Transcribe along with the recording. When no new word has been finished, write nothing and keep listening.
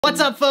What's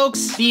up,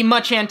 folks? The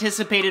much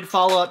anticipated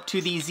follow-up to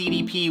the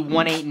ZDP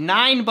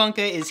 189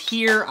 Bunka is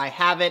here. I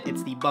have it.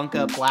 It's the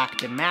Bunka Black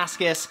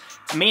Damascus.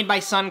 It's made by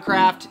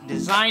Suncraft,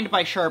 designed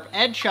by Sharp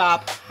Edge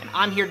Shop, and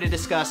I'm here to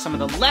discuss some of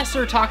the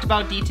lesser talked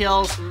about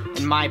details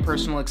and my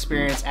personal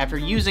experience after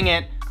using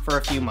it for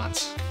a few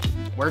months.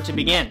 Where to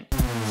begin?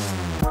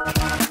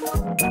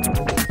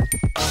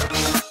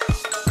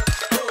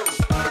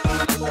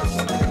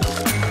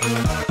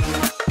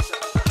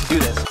 Do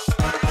this.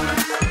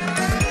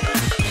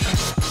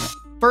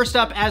 First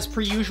up, as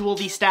per usual,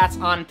 the stats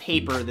on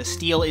paper. The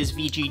steel is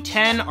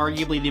VG10,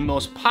 arguably the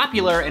most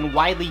popular and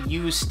widely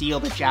used steel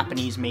that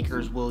Japanese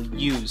makers will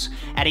use.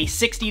 At a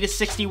 60 to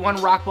 61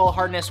 Rockwell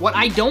hardness, what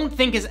I don't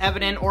think is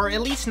evident, or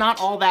at least not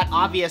all that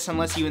obvious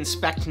unless you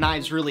inspect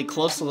knives really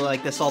closely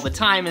like this all the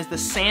time, is the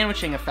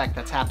sandwiching effect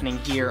that's happening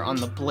here on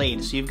the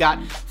blade. So you've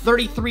got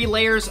 33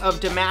 layers of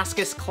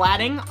Damascus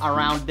cladding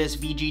around this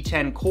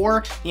VG10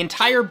 core. The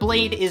entire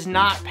blade is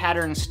not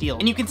patterned steel.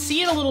 And you can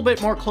see it a little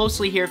bit more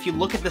closely here if you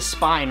look at the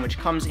spine, which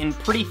comes in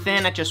pretty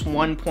thin at just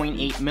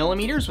 1.8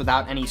 millimeters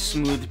without any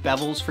smooth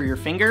bevels for your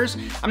fingers.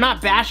 I'm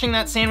not bashing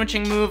that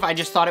sandwiching move, I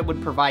just thought it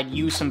would provide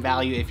you some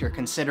value if you're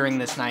considering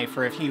this knife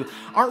or if you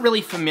aren't really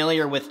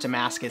familiar with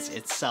Damascus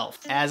itself.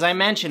 As I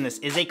mentioned, this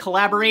is a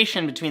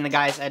collaboration between the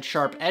guys at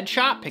Sharp Edge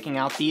Shop, picking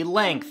out the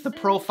length, the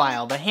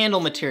profile, the handle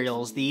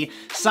materials, the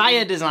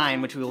saya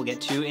design, which we will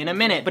get to in a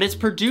minute, but it's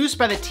produced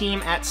by the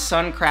team at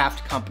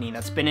Suncraft Company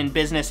that's been in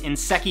business in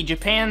Seki,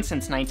 Japan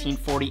since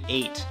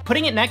 1948.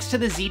 Putting it next to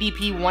the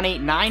ZDP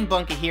 189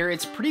 Bunka here,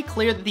 it's pretty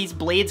clear that these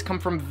blades come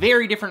from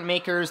very different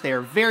makers. They are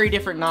very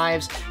different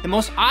knives, the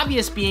most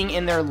obvious being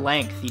in their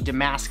length. The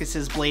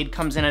Damascus's blade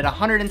comes in at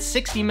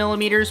 160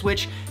 millimeters,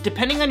 which,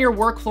 depending on your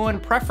workflow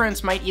and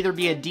preference, might either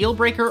be a deal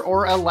breaker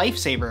or a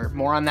lifesaver.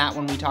 More on that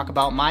when we talk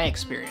about my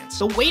experience.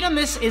 The weight on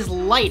this is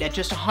light at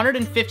just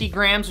 150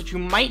 grams, which you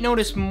might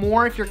notice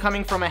more if you're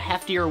coming from a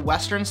heftier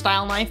Western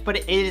style knife, but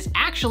it is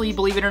actually,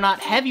 believe it or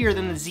not, heavier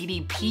than the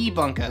ZDP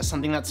Bunka,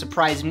 something that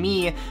surprised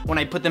me when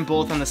I put them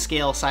both on the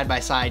scale side by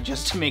side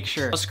just to make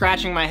sure. I was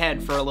scratching my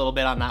head for a little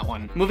bit on that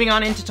one. Moving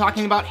on into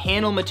talking about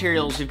handle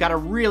materials, we've got a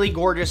really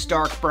gorgeous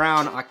dark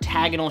brown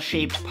octagonal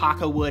shaped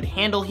Paca wood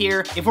handle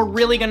here. If we're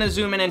really gonna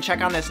zoom in and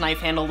check on this knife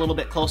handle a little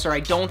bit closer,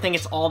 I don't think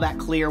it's all that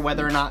clear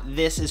whether or not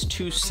this is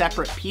two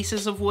separate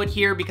pieces of wood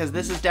here, because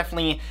this is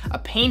definitely a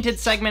painted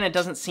segment. It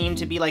doesn't seem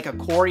to be like a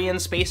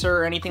Corian spacer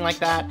or anything like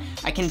that.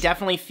 I can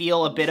definitely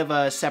feel a bit of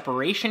a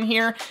separation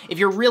here. If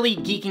you're really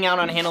geeking out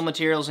on handle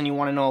materials and you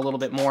want to know a little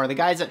bit more, the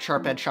guys at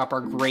Sharp Edge Shop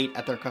are great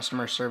at their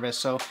customer service,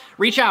 so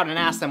reach out and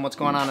ask them what's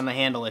going on in the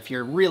handle if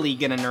you're really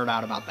gonna nerd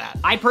out about that.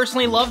 I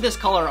personally love this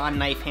color on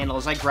knife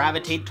handles. I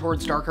gravitate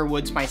towards darker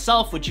woods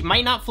myself, which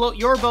might not float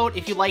your boat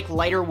if you like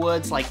lighter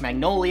woods like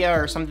magnolia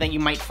or something that you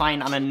might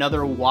find on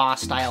another wah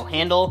style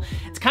handle.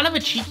 It's kind of a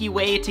cheeky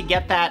way to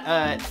get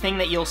that thing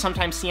that you'll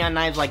sometimes see on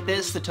knives like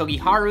this, the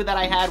Togiharu that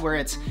I had, where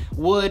it's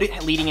wood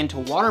leading into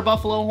water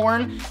buffalo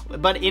horn,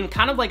 but in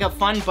kind of like a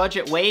fun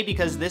budget way,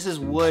 because this is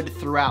wood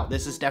throughout.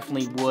 This is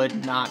definitely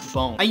wood, not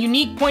bone. A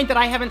unique point that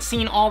I haven't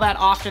seen all that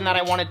often that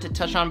I wanted to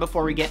touch on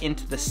before we get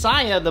into the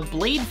saya, the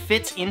blade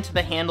fits into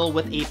the handle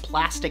with a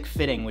plastic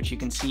fitting, which you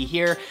can see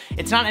here.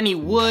 It's not any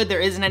wood, there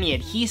isn't any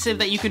adhesive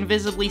that you can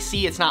visibly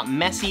see, it's not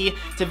messy.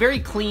 It's a very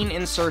clean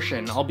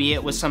insertion,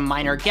 albeit with some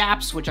minor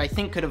gaps, which I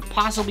think could have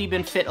possibly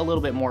been fit a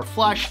little bit more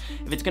flush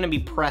if it's gonna be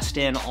pressed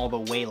in all the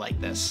way like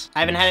this. I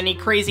haven't had any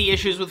crazy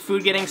issues with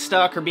food getting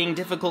stuck or being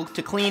difficult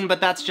to clean,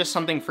 but that's just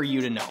something for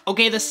you to know.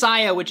 Okay, the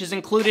saya, which is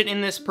included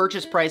in this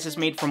purchase price, is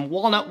made from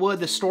walnut wood.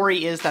 The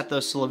story is that the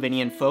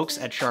Slovenian folks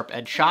at Sharp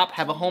Edge Shop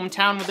have a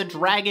hometown where the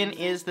dragon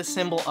is the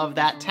symbol of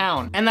that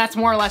town. And that's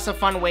more or less a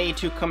fun way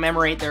to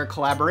commemorate their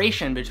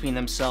collaboration between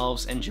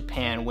themselves and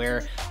Japan,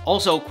 where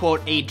also,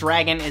 quote, a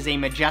dragon is a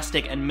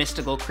majestic and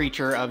mystical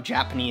creature of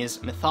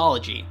Japanese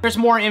mythology. There's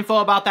more info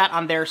about that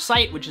on their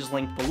site, which is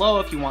linked below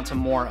if you want some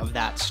more of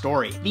that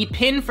story. The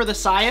pin for the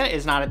saya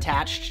is not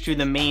attached to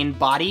the main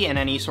body in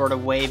any sort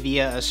of way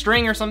via a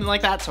string or something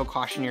like that, so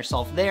caution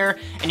yourself there.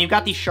 And you've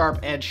got the Sharp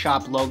Edge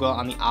Shop logo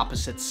on the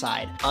opposite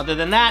side. Other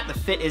than that, the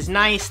fit is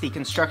nice, the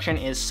construction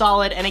is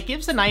solid, and it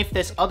gives the knife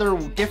this other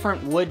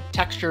different wood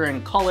texture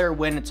and color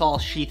when it's all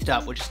sheathed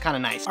up, which is kind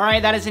of nice. All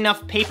right, that is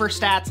enough paper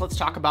stats. Let's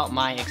talk about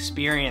my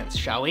experience,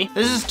 shall we?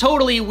 This is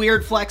totally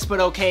weird flex, but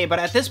okay, but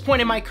at this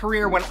point in my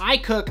career, when I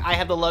cook, I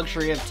have the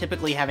luxury of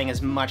typically having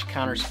as much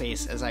counter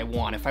space as I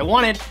want. If I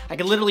wanted, I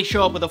could literally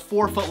show up with a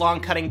 4-foot long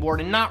cutting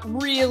board and not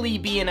really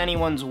be in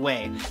anyone's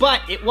way.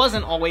 But it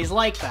wasn't always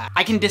like that.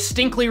 I can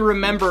distinctly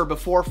remember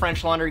before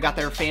French Laundry got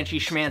their fancy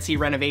schmancy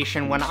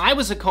renovation, when I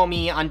was a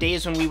commis, on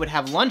days when we would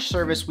have lunch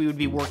service, we would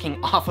be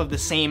working off of the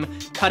same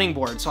cutting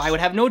board. So I would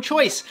have no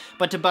choice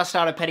but to bust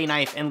out a petty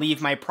knife and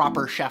leave my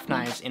proper chef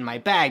knives in my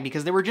bag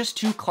because they were just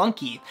too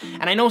clunky.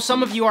 And I know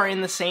some of you are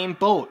in the same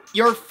boat.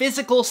 Your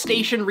physical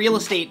station real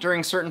estate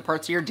during certain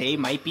parts of your day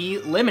might be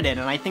limited,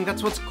 and I think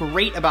that's what's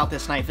great about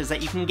this knife, is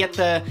that you can get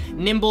the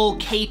nimble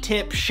K-tip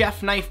whip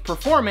chef knife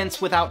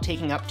performance without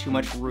taking up too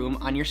much room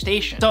on your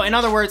station. So in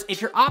other words,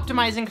 if you're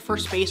optimizing for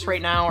space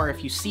right now, or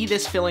if you see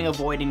this filling a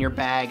void in your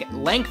bag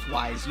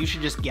lengthwise, you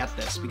should just get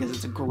this because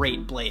it's a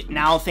great blade.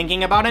 Now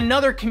thinking about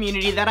another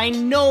community that I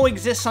know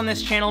exists on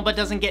this channel but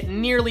doesn't get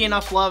nearly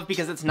enough love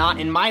because it's not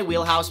in my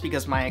wheelhouse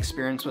because my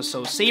experience was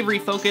so savory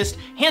focused,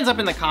 hands up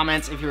in the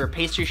comments if you're a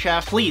pastry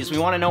chef. Please, we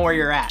want to know where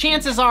you're at.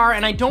 Chances are,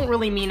 and I don't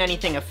really mean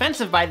anything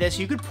offensive by this,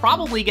 you could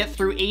probably get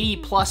through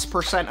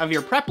 80+% of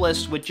your prep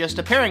list with just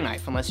a paring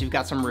knife, unless you've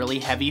got some really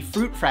heavy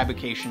fruit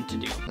fabrication to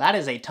do. That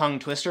is a tongue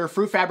twister.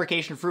 Fruit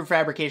fabrication, fruit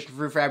fabrication,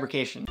 fruit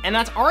fabrication. And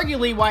that's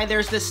arguably why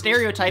there's this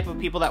stereotype of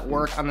people that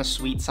work on the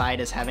sweet side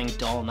as having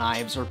dull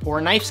knives or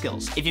poor knife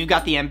skills. If you've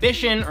got the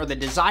ambition or the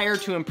desire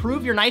to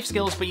improve your knife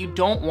skills, but you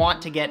don't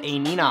want to get a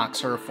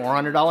Ninox or a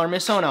 $400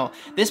 Misono,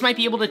 this might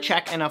be able to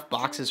check enough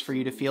boxes for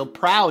you to feel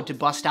proud to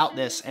bust out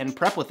this and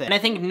prep with it. And I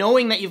think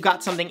knowing that you've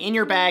got something in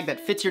your bag that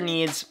fits your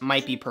needs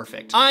might be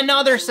perfect.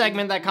 Another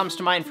segment that comes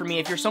to mind for me,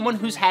 if you're someone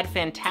who's had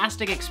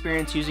fantastic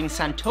experience using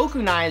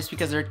Santoku knives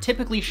because they're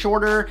typically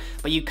shorter,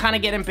 but you kind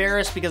of get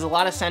embarrassed because a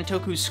lot of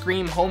Santoku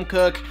scream home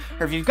cook,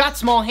 or if you've got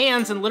small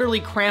hands and literally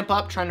cramp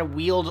up trying to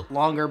wield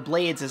longer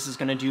blades, this is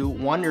gonna do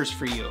wonders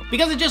for you.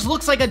 Because it just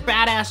looks like a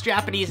badass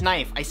Japanese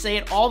knife. I say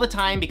it all the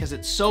time because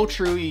it's so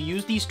true. You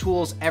use these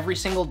tools every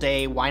single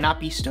day. Why not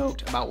be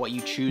stoked about what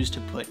you choose to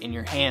put in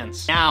your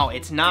hands? Now,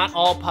 it's not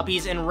all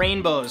puppies and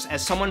rainbows.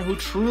 As someone who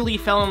truly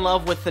fell in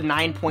love with the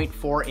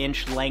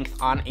 9.4-inch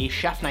length on a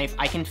chef knife,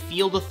 I can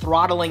feel the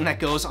throttling that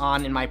goes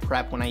on in my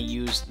prep when I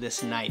use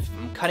this knife.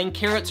 I'm cutting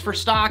carrots for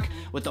stock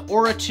with the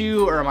Aura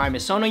 2 or my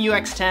Misono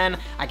UX10.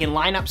 I can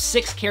line up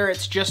 6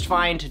 carrots just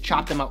fine to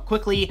chop them up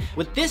quickly.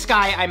 With this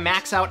guy, I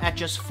max out at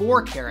just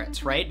 4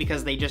 carrots, right?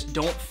 Because they just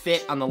don't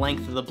fit on the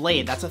length of the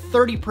blade. That's a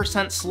 30%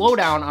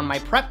 slowdown on my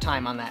prep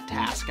time on that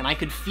task, and I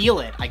could feel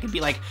it. I could be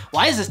like,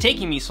 why is this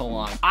taking me so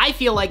long? I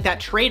feel like that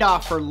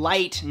trade-off for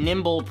light,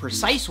 nimble,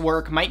 precise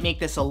work might make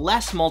this a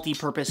less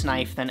multi-purpose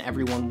knife than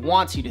everyone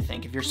wants you to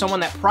think. If you're someone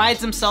that prides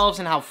themselves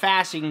in how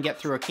fast you can get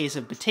through a case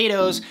of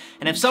potatoes,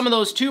 and if some of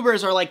those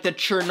tubers are like the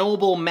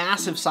Chernobyl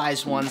massive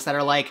sized ones that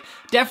are like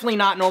definitely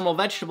not normal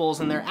vegetables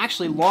and they're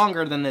actually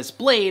longer than this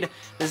blade,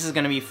 this is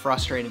gonna be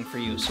frustrating for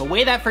you. So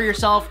weigh that for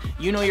yourself.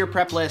 You know your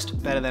prep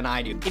list better than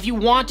I do. If you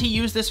want to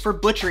use this for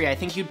butchery, I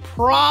think you'd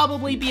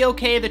probably be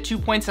okay. The 2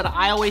 points that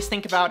I always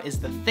think about is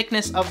the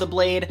thickness of the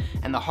blade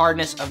and the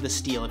hardness of the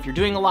steel. If you're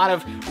doing a lot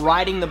of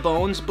riding the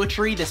bones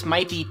butchery, this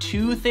might be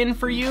too thin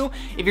for you.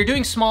 If you're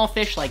doing small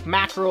fish like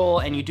mackerel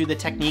and you do the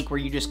technique where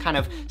you just kind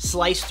of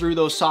slice through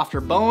those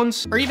softer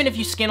bones, or even if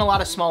you skin a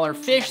lot of smaller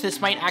fish,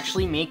 this might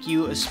actually make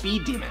you a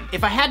speed demon.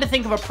 If I had to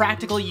think of a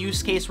practical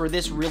use case where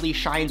this really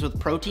shines with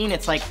protein,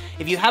 it's like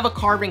if you have a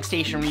carving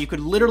station where you could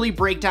literally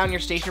break down your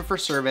station for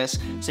service,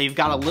 so you've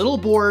got a little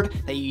board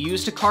that you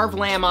use to carve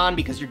lamb on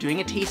because you're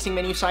doing a tasting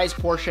menu size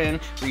portion,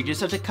 where you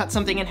just have to cut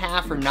something in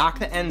half or knock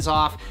the ends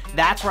off,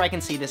 that's where I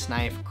can see this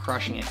knife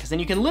crushing it. Because then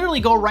you can literally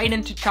go right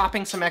into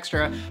chopping some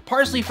extra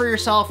parsley for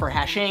yourself or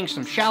hashing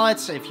some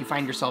shallots if you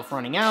find yourself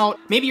running out.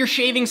 Maybe you're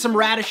shaving some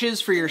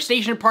radishes for your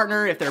station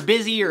partner if they're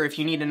busy or if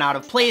you need an out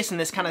of place, and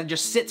this kind of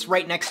just sits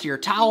right next to your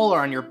towel or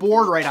on your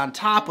board right on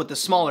top with the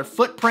smaller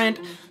footprint.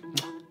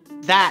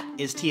 That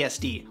is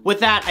TSD.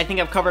 With that, I think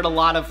I've covered a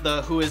lot of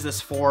the who is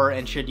this for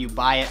and should you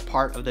buy it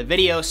part of the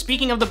video.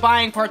 Speaking of the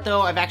buying part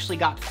though, I've actually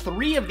got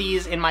 3 of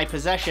these in my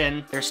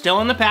possession. They're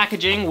still in the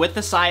packaging with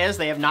the sayas.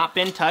 They have not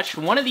been touched.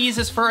 One of these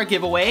is for a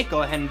giveaway.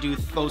 Go ahead and do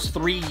those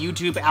 3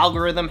 YouTube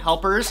algorithm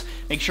helpers.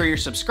 Make sure you're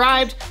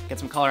subscribed, get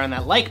some color on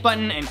that like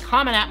button, and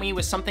comment at me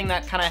with something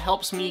that kind of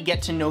helps me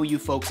get to know you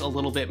folks a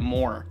little bit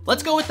more.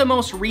 Let's go with the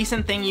most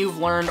recent thing you've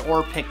learned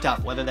or picked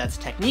up, whether that's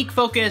technique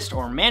focused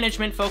or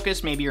management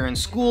focused. Maybe you're in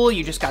school,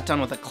 you just got done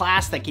with a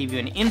class that gave you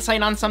an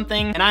insight on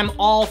something, and I'm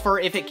all for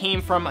if it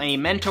came from a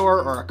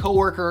mentor or a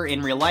coworker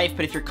in real life,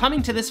 but if you're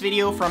coming to this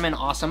video from an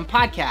awesome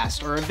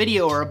podcast or a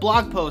video or a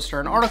blog post or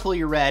an article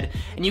you read,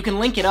 and you can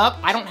link it up,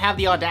 I don't have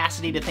the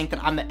audacity to think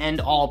that I'm the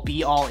end-all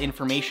be-all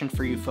information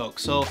for you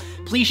folks. So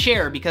please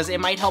share, because it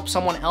might help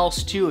someone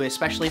else too,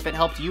 especially if it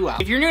helped you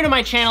out. If you're new to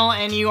my channel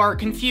and you are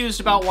confused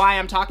about why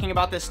I'm talking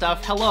about this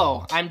stuff,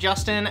 hello, I'm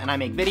Justin, and I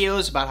make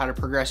videos about how to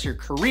progress your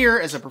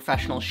career as a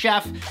professional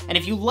chef, and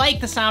if you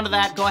like the sound of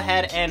that, go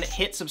ahead and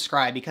hit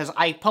subscribe, because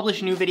I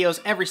publish new videos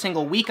every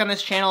single week on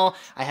this channel.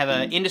 I have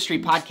an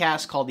industry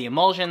podcast called The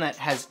Emulsion that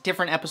has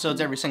different episodes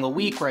every single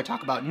week where I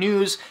talk about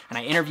news and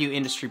I interview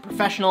industry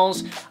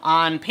professionals.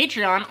 On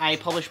Patreon, I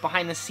publish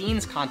behind the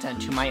scenes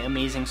content to my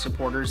amazing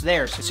supporters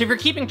there. So if you're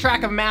keeping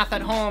track of math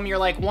at home, you're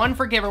like, 1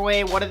 for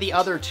giveaway, what are the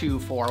other 2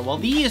 for? Well,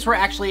 these were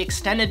actually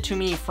extended to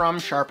me from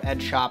Sharp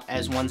Edge Shop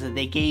as ones that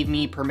they gave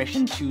me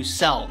permission to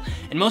sell.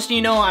 And most of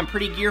you know I'm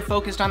pretty gear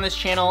focused on this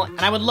channel,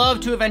 and I would love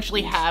to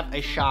eventually have have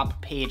a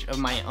shop page of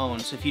my own.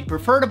 So if you'd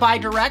prefer to buy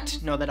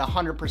direct, know that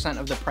 100%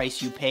 of the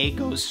price you pay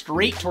goes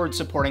straight towards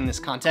supporting this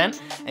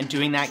content, and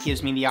doing that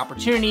gives me the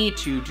opportunity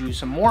to do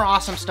some more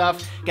awesome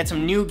stuff, get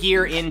some new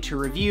gear in to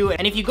review,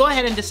 and if you go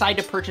ahead and decide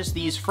to purchase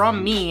these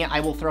from me, I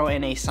will throw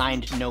in a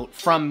signed note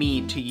from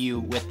me to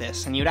you with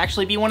this, and you'd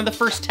actually be one of the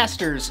first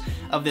testers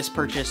of this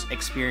purchase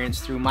experience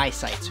through my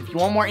site. So if you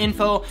want more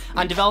info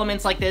on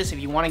developments like this, if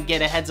you want to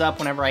get a heads up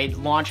whenever I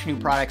launch new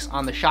products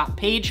on the shop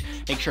page,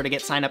 make sure to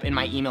get signed up in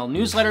my email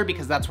newsletter,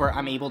 because that's where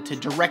I'm able to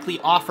directly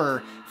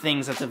offer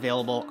things that's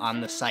available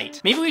on the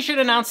site. Maybe we should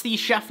announce the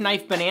Chef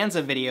Knife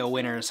Bonanza video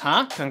winners,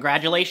 huh?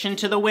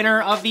 Congratulations to the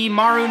winner of the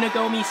Maru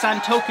Nagomi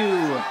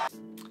Santoku.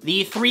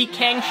 The 3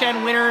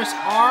 Kangshen winners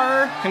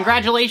are,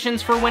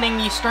 congratulations for winning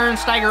the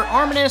Sternsteiger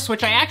Arminus,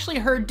 which I actually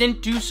heard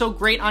didn't do so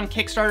great on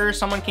Kickstarter.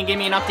 Someone can give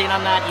me an update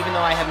on that, even though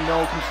I have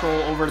no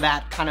control over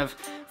that kind of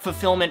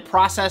fulfillment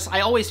process.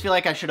 I always feel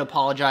like I should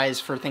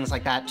apologize for things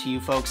like that to you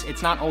folks.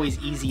 It's not always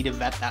easy to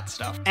vet that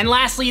stuff. And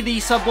lastly, the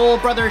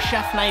Sabol Brothers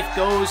Chef Knife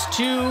goes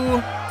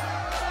to...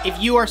 If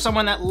you are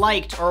someone that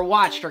liked or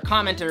watched or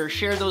commented or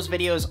shared those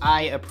videos,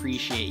 I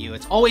appreciate you.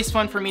 It's always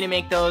fun for me to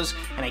make those,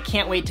 and I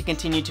can't wait to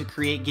continue to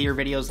create gear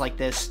videos like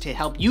this to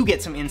help you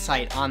get some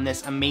insight on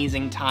this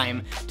amazing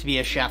time to be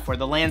a chef, where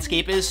the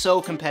landscape is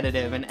so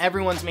competitive and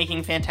everyone's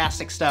making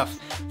fantastic stuff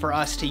for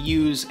us to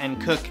use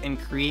and cook and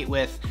create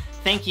with.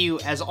 Thank you,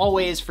 as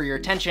always, for your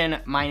attention.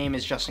 My name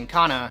is Justin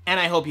Khanna,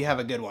 and I hope you have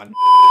a good one.